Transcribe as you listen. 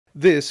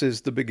This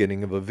is the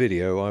beginning of a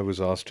video I was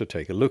asked to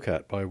take a look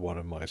at by one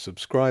of my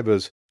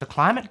subscribers. The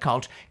climate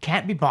cult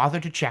can't be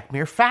bothered to check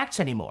mere facts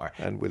anymore.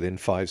 And within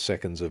 5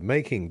 seconds of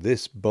making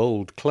this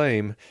bold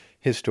claim,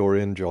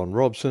 historian John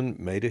Robson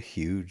made a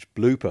huge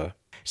blooper.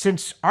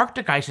 Since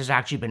Arctic ice has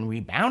actually been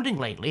rebounding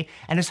lately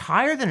and is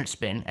higher than it's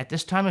been at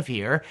this time of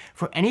year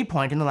for any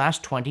point in the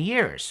last 20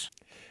 years.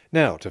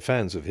 Now, to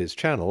fans of his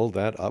channel,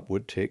 that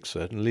upward tick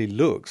certainly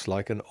looks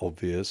like an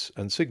obvious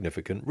and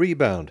significant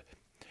rebound.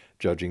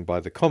 Judging by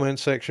the comment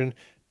section,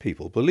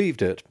 people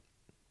believed it.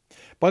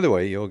 By the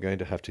way, you're going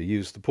to have to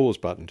use the pause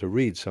button to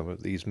read some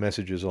of these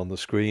messages on the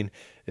screen.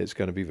 It's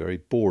going to be very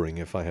boring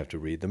if I have to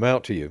read them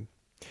out to you.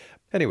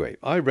 Anyway,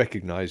 I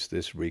recognized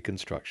this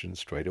reconstruction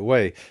straight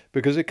away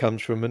because it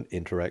comes from an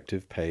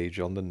interactive page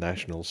on the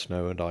National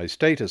Snow and Ice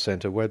Data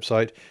Center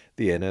website,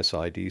 the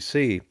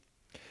NSIDC.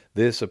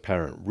 This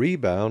apparent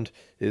rebound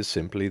is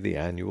simply the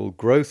annual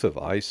growth of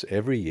ice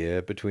every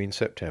year between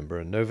September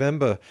and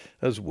November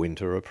as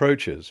winter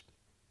approaches.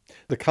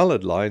 The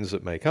coloured lines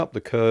that make up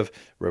the curve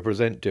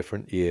represent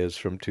different years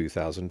from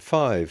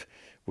 2005,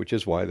 which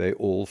is why they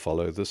all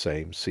follow the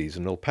same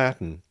seasonal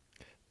pattern.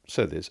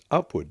 So this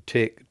upward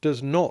tick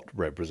does not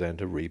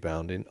represent a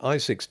rebound in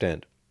ice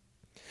extent.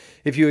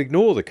 If you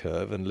ignore the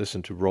curve and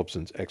listen to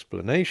Robson's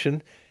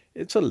explanation,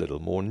 it's a little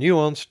more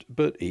nuanced,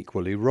 but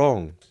equally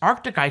wrong.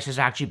 Arctic ice has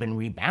actually been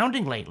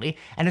rebounding lately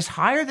and is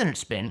higher than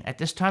it's been at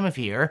this time of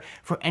year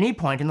for any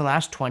point in the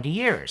last 20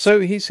 years. So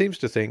he seems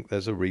to think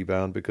there's a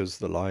rebound because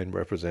the line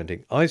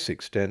representing ice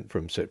extent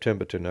from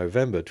September to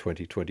November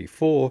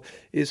 2024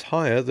 is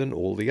higher than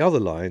all the other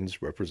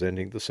lines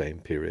representing the same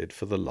period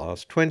for the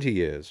last 20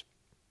 years.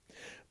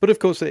 But of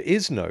course there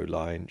is no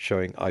line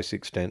showing ice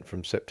extent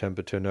from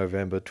September to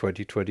November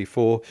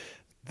 2024.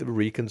 The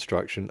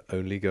reconstruction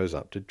only goes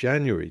up to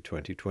January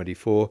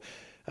 2024,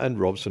 and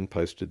Robson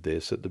posted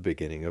this at the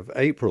beginning of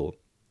April.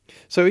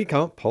 So he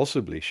can't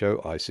possibly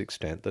show ice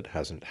extent that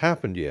hasn't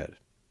happened yet.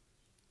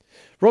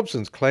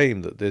 Robson's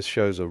claim that this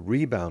shows a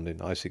rebound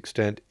in ice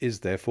extent is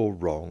therefore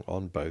wrong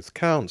on both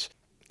counts.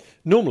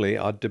 Normally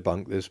I'd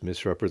debunk this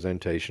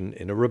misrepresentation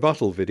in a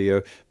rebuttal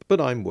video, but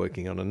I'm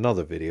working on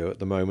another video at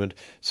the moment,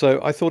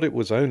 so I thought it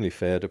was only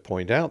fair to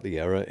point out the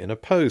error in a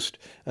post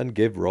and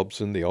give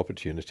Robson the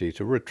opportunity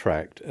to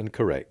retract and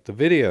correct the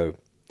video.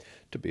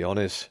 To be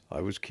honest,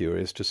 I was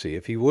curious to see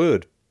if he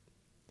would.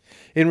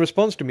 In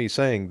response to me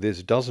saying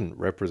this doesn't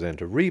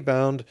represent a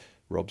rebound,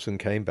 Robson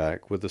came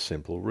back with a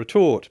simple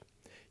retort.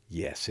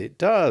 Yes, it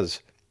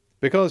does.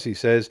 Because, he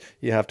says,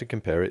 you have to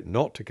compare it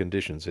not to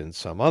conditions in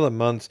some other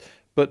months,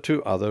 but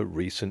to other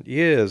recent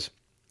years.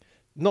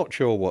 Not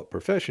sure what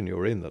profession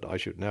you're in that I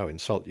should now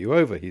insult you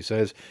over, he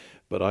says,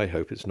 but I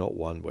hope it's not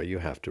one where you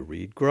have to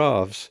read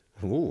graphs.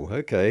 Ooh,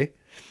 okay.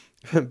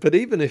 But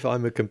even if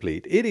I'm a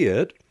complete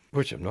idiot,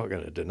 which I'm not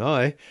going to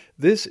deny,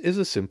 this is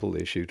a simple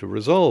issue to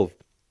resolve.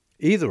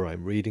 Either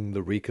I'm reading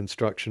the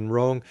reconstruction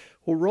wrong,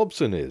 or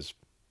Robson is.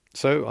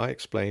 So I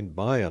explained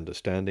my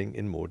understanding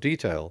in more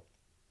detail.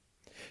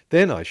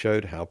 Then I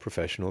showed how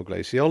professional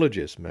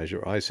glaciologists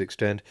measure ice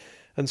extent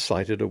and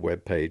cited a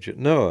web page at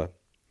NOAA.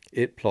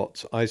 It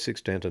plots ice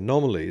extent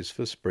anomalies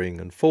for spring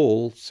and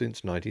fall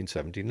since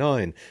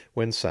 1979,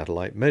 when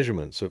satellite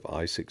measurements of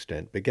ice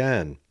extent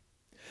began.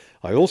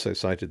 I also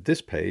cited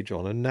this page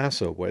on a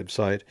NASA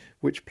website,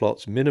 which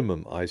plots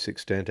minimum ice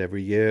extent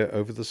every year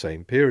over the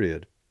same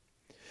period.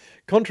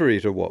 Contrary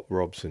to what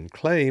Robson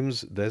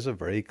claims, there's a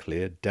very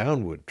clear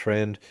downward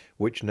trend,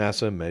 which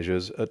NASA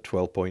measures at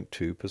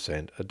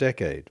 12.2% a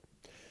decade.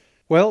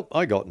 Well,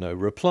 I got no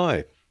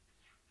reply.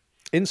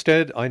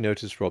 Instead, I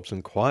noticed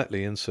Robson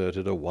quietly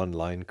inserted a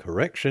one-line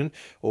correction,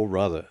 or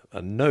rather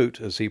a note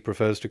as he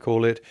prefers to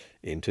call it,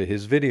 into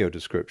his video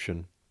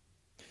description.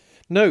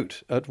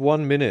 Note, at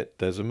 1 minute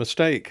there's a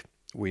mistake.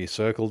 We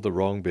circled the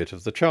wrong bit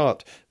of the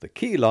chart. The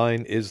key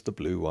line is the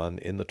blue one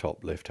in the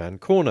top left-hand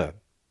corner.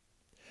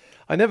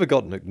 I never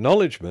got an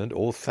acknowledgement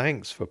or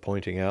thanks for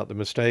pointing out the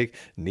mistake,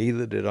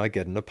 neither did I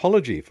get an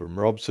apology from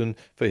Robson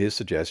for his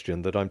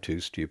suggestion that I'm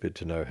too stupid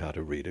to know how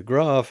to read a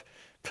graph.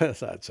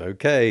 But that's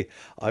okay.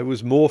 I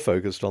was more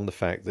focused on the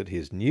fact that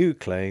his new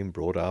claim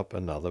brought up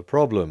another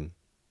problem.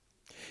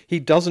 He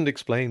doesn't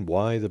explain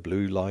why the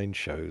blue line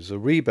shows a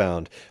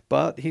rebound,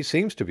 but he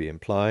seems to be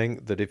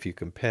implying that if you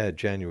compare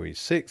January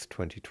 6,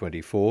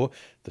 2024,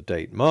 the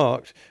date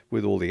marked,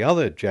 with all the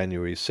other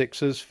January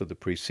 6s for the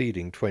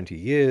preceding 20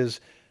 years,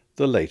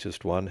 the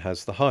latest one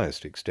has the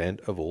highest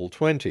extent of all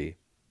 20.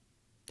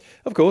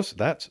 Of course,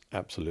 that's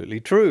absolutely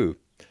true,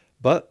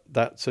 but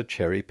that's a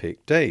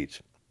cherry-picked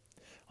date.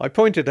 I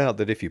pointed out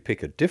that if you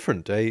pick a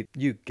different date,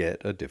 you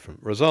get a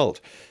different result.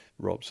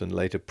 Robson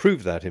later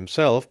proved that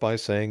himself by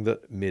saying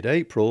that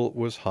mid-April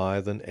was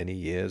higher than any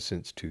year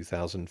since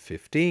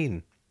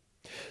 2015.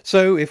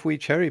 So if we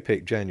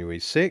cherry-pick January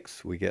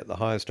 6th, we get the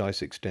highest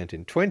ice extent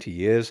in 20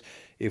 years.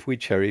 If we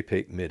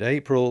cherry-pick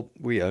mid-April,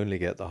 we only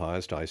get the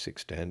highest ice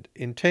extent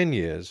in 10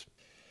 years.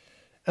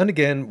 And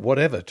again,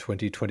 whatever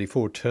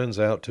 2024 turns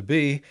out to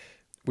be,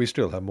 we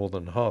still have more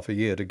than half a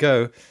year to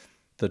go.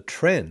 The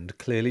trend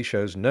clearly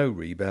shows no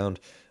rebound,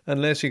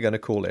 unless you're going to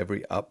call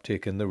every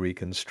uptick in the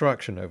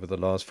reconstruction over the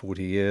last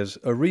 40 years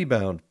a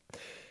rebound.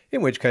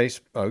 In which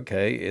case,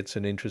 okay, it's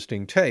an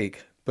interesting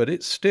take, but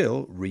it's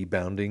still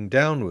rebounding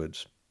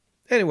downwards.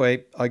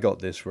 Anyway, I got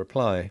this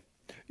reply.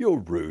 You're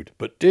rude,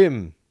 but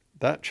dim.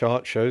 That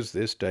chart shows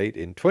this date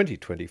in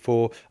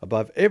 2024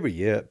 above every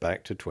year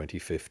back to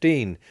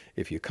 2015.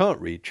 If you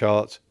can't read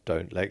charts,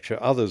 don't lecture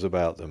others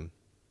about them.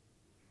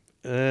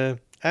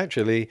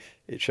 Actually,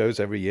 it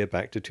shows every year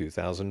back to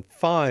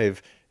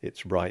 2005.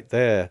 It's right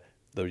there.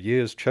 The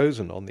years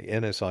chosen on the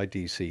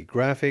NSIDC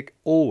graphic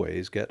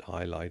always get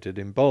highlighted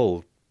in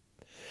bold.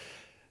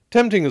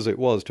 Tempting as it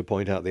was to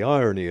point out the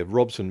irony of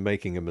Robson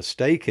making a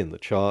mistake in the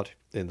chart,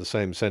 in the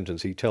same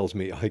sentence he tells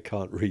me I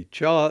can't read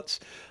charts,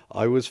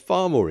 I was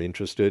far more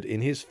interested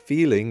in his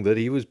feeling that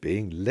he was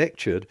being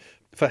lectured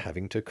for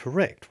having to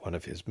correct one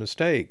of his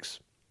mistakes.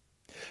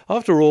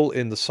 After all,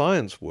 in the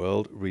science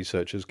world,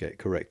 researchers get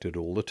corrected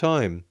all the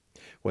time.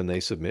 When they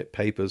submit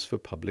papers for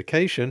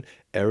publication,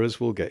 errors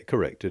will get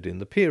corrected in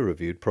the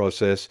peer-reviewed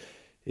process.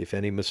 If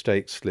any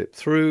mistakes slip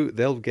through,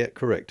 they'll get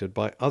corrected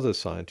by other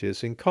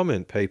scientists in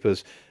comment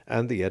papers,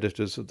 and the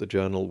editors of the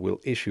journal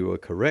will issue a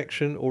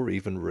correction or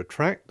even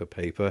retract the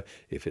paper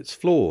if it's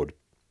flawed.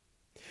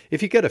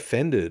 If you get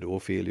offended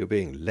or feel you're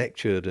being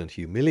lectured and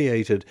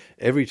humiliated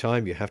every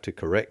time you have to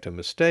correct a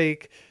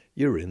mistake,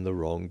 you're in the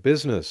wrong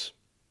business.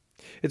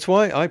 It's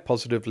why I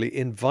positively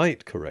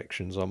invite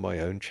corrections on my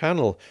own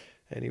channel.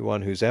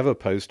 Anyone who's ever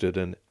posted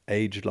an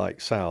 "aged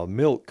like sour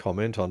milk"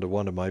 comment under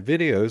one of my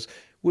videos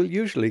will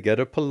usually get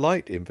a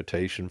polite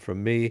invitation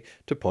from me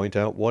to point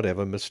out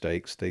whatever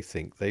mistakes they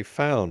think they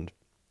found.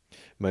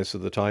 Most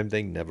of the time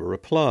they never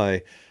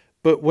reply,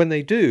 but when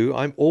they do,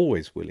 I'm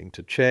always willing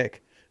to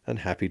check and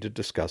happy to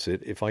discuss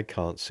it if I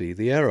can't see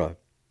the error.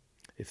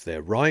 If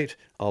they're right,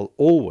 I'll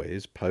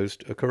always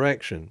post a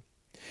correction.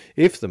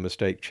 If the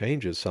mistake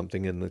changes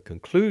something in the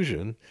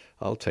conclusion,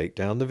 I'll take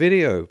down the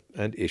video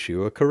and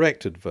issue a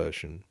corrected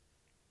version.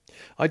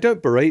 I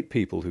don't berate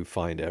people who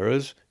find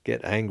errors,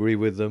 get angry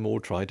with them, or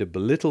try to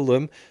belittle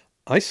them.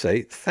 I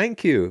say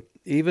thank you,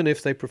 even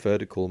if they prefer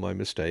to call my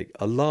mistake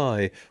a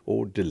lie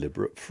or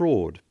deliberate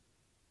fraud.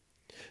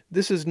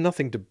 This is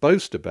nothing to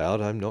boast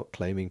about. I'm not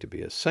claiming to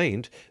be a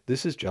saint.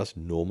 This is just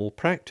normal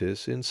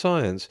practice in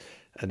science,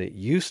 and it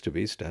used to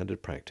be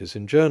standard practice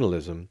in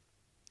journalism.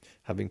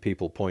 Having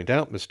people point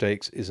out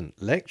mistakes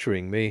isn't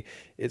lecturing me,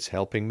 it's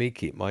helping me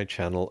keep my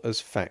channel as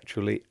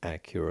factually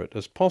accurate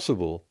as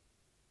possible.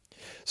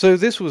 So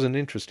this was an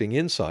interesting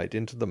insight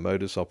into the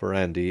modus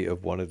operandi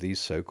of one of these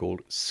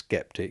so-called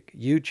skeptic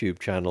YouTube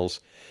channels.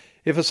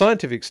 If a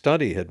scientific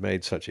study had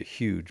made such a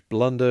huge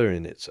blunder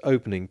in its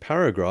opening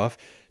paragraph,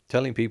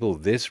 telling people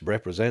this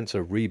represents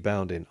a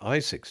rebound in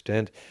ice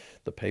extent,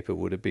 the paper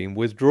would have been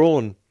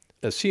withdrawn,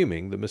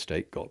 assuming the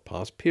mistake got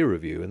past peer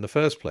review in the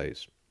first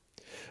place.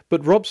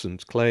 But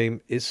Robson's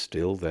claim is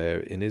still there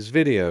in his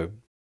video.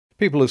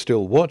 People are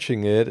still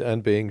watching it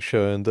and being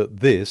shown that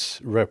this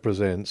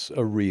represents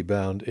a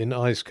rebound in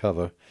ice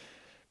cover.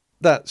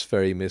 That's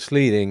very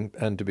misleading,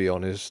 and to be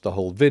honest, the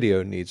whole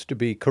video needs to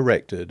be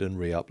corrected and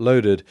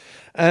re-uploaded.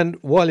 And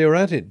while you're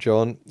at it,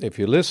 John, if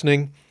you're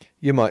listening,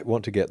 you might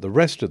want to get the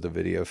rest of the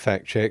video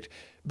fact-checked,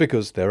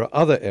 because there are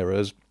other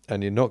errors,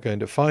 and you're not going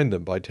to find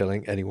them by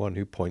telling anyone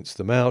who points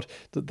them out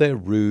that they're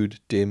rude,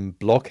 dim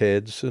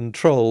blockheads and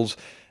trolls,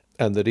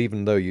 and that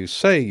even though you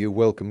say you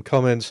welcome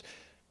comments,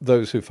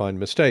 those who find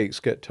mistakes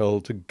get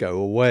told to go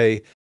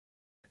away.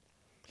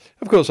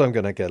 Of course, I'm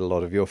going to get a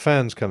lot of your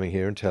fans coming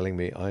here and telling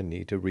me I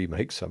need to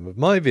remake some of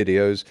my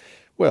videos.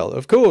 Well,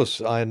 of course,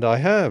 and I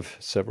have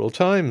several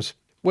times,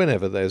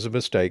 whenever there's a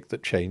mistake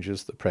that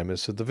changes the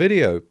premise of the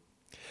video.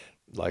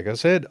 Like I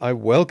said, I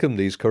welcome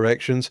these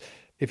corrections.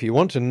 If you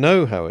want to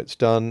know how it's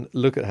done,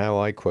 look at how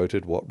I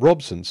quoted what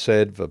Robson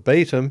said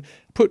verbatim,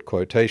 put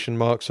quotation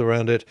marks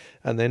around it,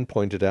 and then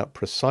pointed out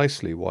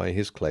precisely why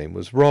his claim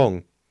was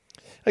wrong.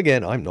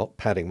 Again, I'm not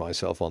patting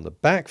myself on the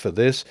back for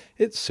this,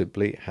 it's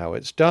simply how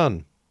it's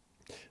done.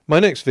 My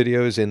next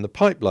video is in the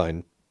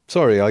pipeline.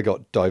 Sorry I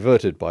got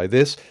diverted by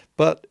this,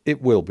 but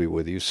it will be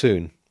with you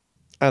soon.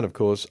 And of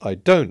course, I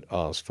don't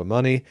ask for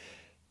money.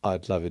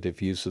 I'd love it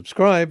if you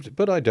subscribed,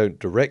 but I don't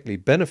directly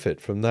benefit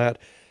from that.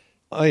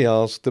 I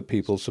ask that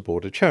people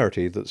support a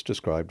charity that's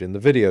described in the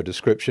video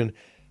description,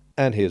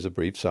 and here's a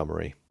brief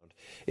summary.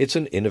 It's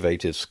an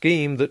innovative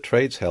scheme that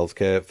trades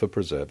healthcare for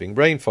preserving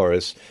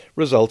rainforests,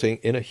 resulting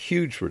in a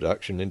huge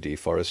reduction in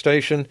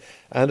deforestation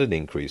and an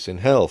increase in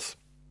health.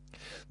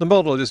 The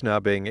model is now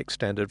being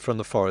extended from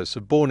the forests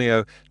of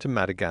Borneo to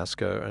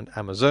Madagascar and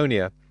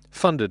Amazonia,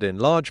 funded in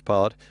large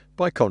part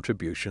by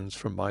contributions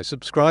from my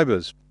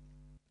subscribers.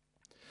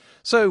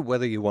 So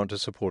whether you want to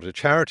support a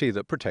charity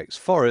that protects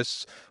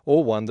forests,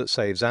 or one that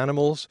saves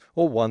animals,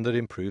 or one that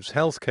improves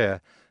healthcare,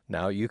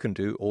 now you can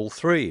do all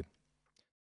three.